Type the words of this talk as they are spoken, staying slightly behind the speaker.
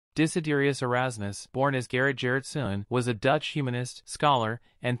Desiderius Erasmus, born as Gerrit Gerritsen, was a Dutch humanist, scholar,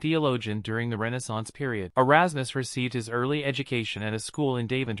 and theologian during the Renaissance period. Erasmus received his early education at a school in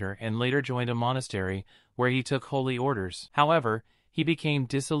Deventer and later joined a monastery, where he took holy orders. However, he became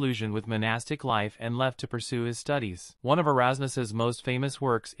disillusioned with monastic life and left to pursue his studies. One of Erasmus's most famous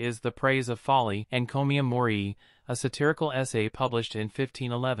works is The Praise of Folly, Encomium Mori, a satirical essay published in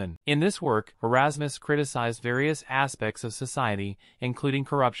 1511. In this work, Erasmus criticized various aspects of society, including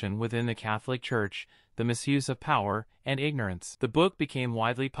corruption within the Catholic Church, the misuse of power, and ignorance. The book became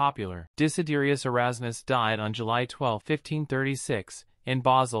widely popular. Desiderius Erasmus died on July 12, 1536, in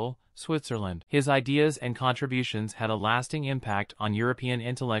Basel, Switzerland. His ideas and contributions had a lasting impact on European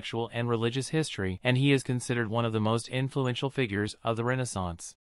intellectual and religious history, and he is considered one of the most influential figures of the Renaissance.